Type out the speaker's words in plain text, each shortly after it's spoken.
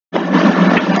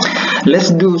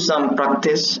Let's do some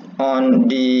practice on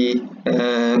the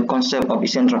concept of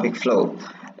isentropic flow.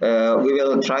 We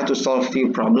will try to solve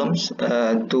few problems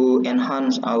to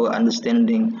enhance our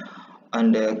understanding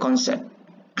on the concept.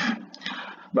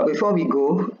 But before we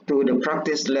go to the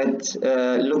practice, let's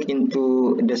look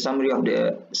into the summary of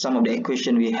some of the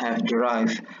equation we have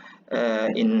derived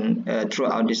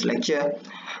throughout this lecture.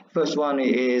 First one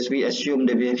is we assume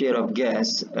the behavior of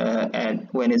gas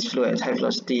when its flow at high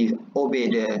velocity obey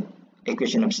the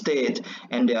equation of state,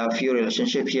 and there are a few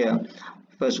relationships here.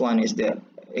 First one is the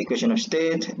equation of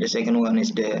state. The second one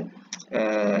is the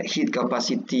heat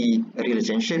capacity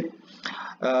relationship.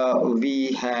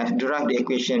 We have derived the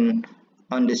equation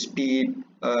on the speed.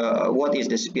 What is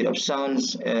the speed of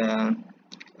sounds here,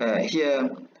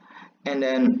 and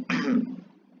then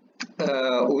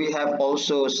we have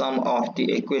also some of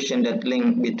the equation that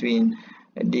link between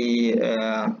the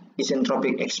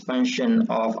isentropic expansion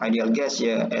of ideal gas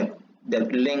here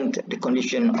that linked the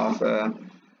condition of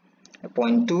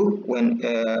point 2 when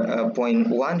point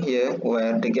 1 here,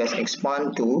 where the gas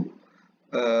expand to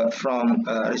from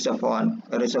a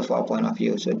reservoir point of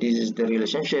view. So this is the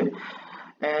relationship,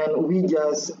 and we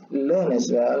just learn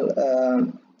as well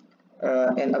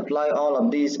and apply all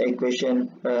of these equations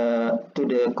to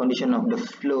the condition of the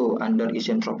flow under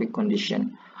isentropic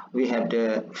condition. We have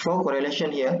the four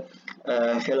correlation here,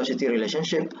 velocity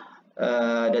relationship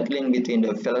that link between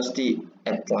the velocity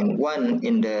at point 1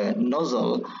 in the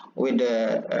nozzle with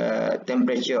the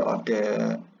temperature of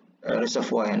the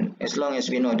reservoir, and as long as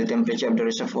we know the temperature of the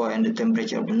reservoir and the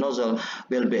temperature of the nozzle,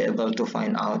 we'll be able to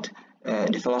find out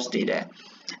the velocity there.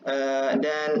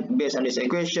 Then based on this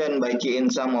equation, by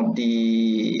keying some of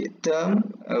the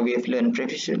term we have learned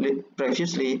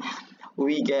previously,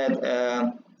 we get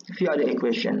a few other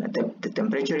equations: the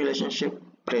temperature relationship,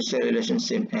 pressure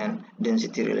relationship, and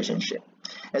density relationship.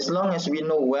 As long as we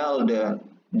know well the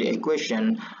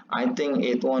equation, I think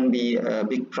it won't be a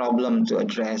big problem to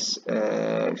address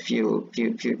few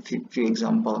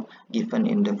examples given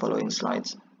in the following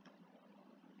slides.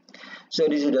 So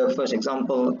this is the first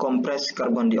example. Compressed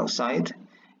carbon dioxide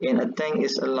in a tank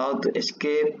is allowed to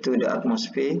escape to the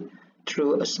atmosphere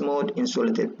through a smooth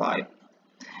insulated pipe.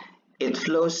 It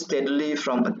flows steadily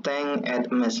from a tank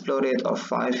at a mass flow rate of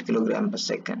 5 kg per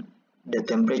second. The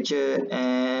temperature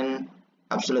and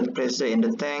absolute pressure in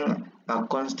the tank are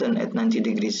constant at 90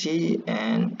 degrees C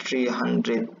and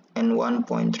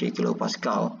 301.3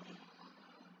 kilopascal.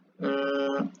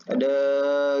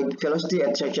 The velocity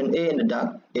at section A in the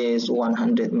duct is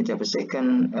 100 meter per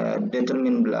second.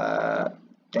 Determine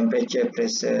temperature,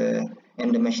 pressure,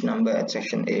 and the mesh number at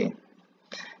section A.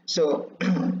 So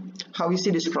how we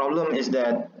see this problem is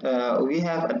that we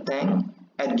have a tank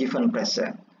at given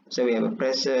pressure. So we have a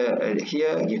pressure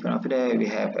here given over there. We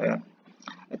have a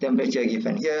temperature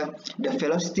given here. The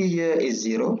velocity here is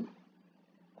 0.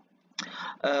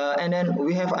 And then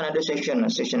we have another section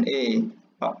A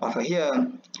over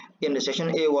here. In the section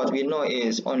A, what we know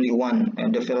is only 1,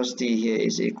 and the velocity here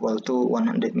is equal to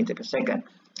 100 meter per second.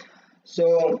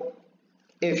 So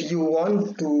if you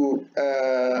want to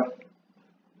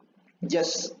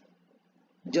just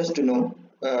to know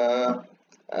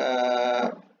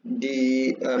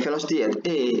the velocity at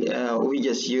A, we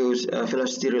just use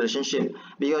velocity relationship,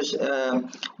 because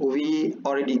we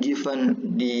already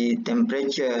given the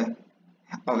temperature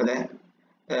over there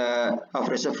of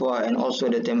reservoir, and also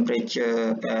the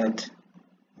temperature at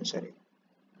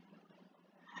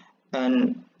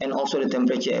and also the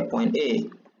temperature at point A.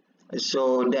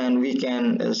 So then we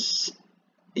can use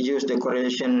the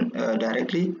correlation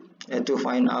directly to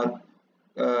find out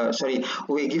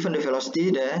we given the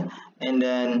velocity there, and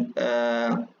then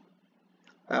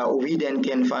we then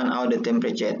can find out the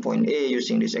temperature at point A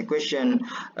using this equation.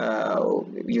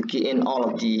 You key in all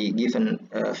of the given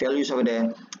values over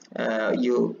there.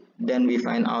 Then we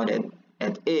find out that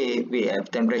at A we have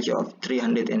temperature of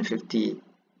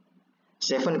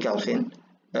 357 Kelvin.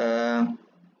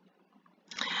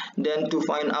 Then to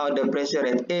find out the pressure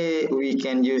at A, we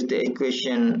can use the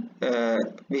equation,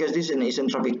 because this is an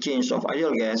isentropic change of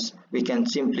ideal gas, we can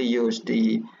simply use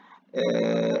the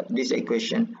this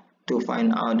equation to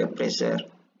find out the pressure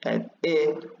at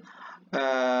A.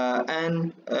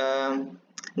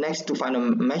 Next, to find a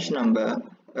mesh number,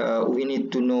 we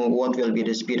need to know what will be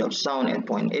the speed of sound at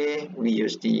point A. We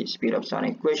use the speed of sound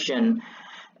equation.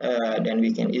 Then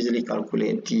we can easily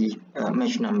calculate the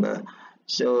mesh number.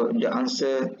 So the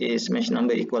answer is mesh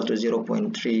number equal to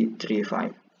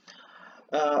 0.335.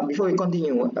 Before we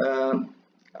continue,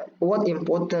 what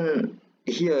important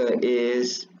here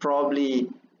is probably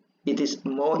it is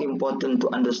more important to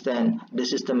understand the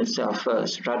system itself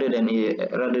first rather than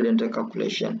the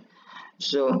calculation.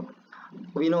 So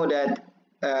we know that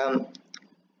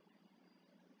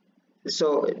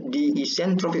so the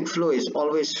isentropic flow is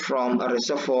always from a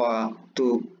reservoir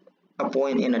to a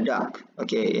point in a duct,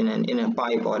 okay, in a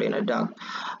pipe or in a duct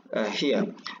here.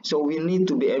 So we need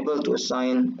to be able to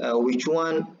assign which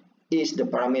one is the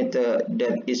parameter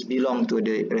that is belong to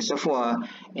the reservoir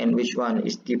and which one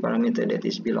is the parameter that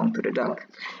is belong to the duct.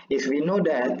 If we know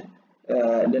that,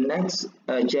 the next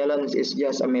challenge is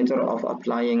just a matter of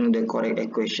applying the correct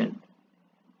equation.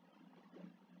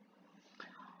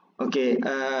 Okay,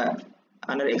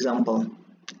 another example.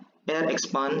 Air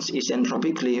expands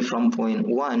isentropically from point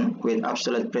 1 with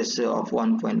absolute pressure of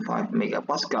 1.5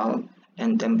 megapascal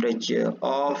and temperature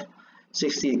of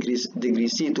 60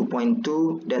 degrees C to point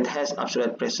 2 that has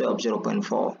absolute pressure of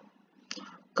 0.4.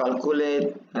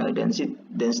 Calculate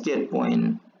density at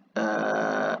point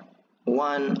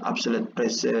 1, absolute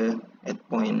pressure at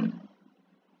point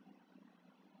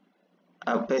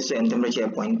pressure and temperature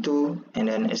at point 2, and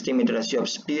then estimated ratio of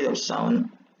speed of sound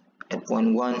at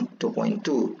point 1 to point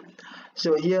 2.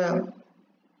 So here,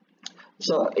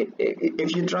 so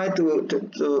if you try to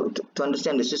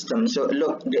understand the system, so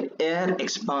look, the air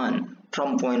expand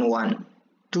from point 1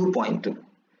 to point 2.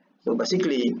 So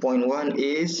basically point 1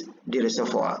 is the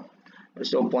reservoir.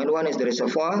 So point 1 is the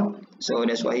reservoir, so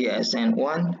that's why here I assigned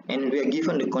 1, and we are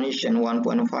given the condition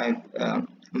 1.5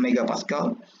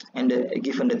 megapascal and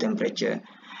given the temperature.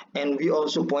 And we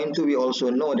also point 2, we also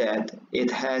know that it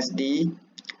has the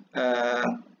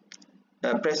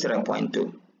pressure at point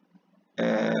 2,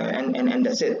 and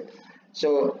that's it.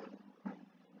 So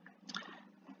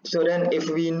then if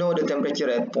we know the temperature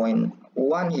at point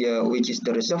 1 here, which is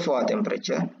the reservoir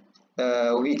temperature,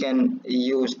 we can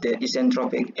use the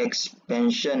isentropic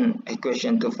expansion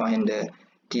equation to find the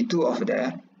T2 of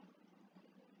there.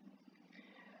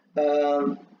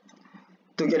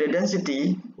 To get a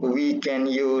density, we can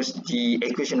use the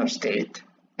equation of state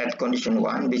at condition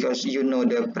 1, because you know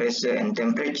the pressure and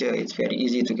temperature. It's very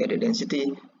easy to get a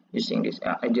density using this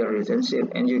ideal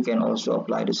relationship, and you can also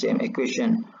apply the same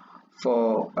equation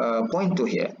for point 2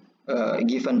 here.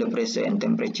 Given the pressure and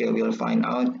temperature, we'll find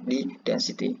out the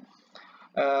density.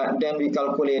 Then we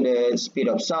calculate the speed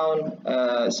of sound.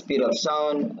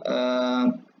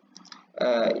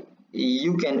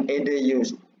 You can either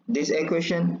use this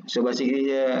equation, so basically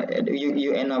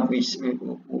you end up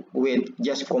with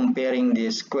just comparing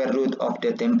the square root of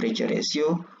the temperature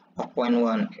ratio of point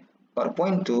 1 or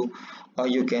point 2, or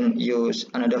you can use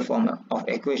another form of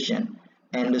equation,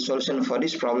 and the solution for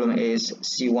this problem is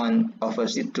C1 over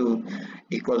C2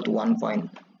 equal to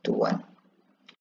 1.21.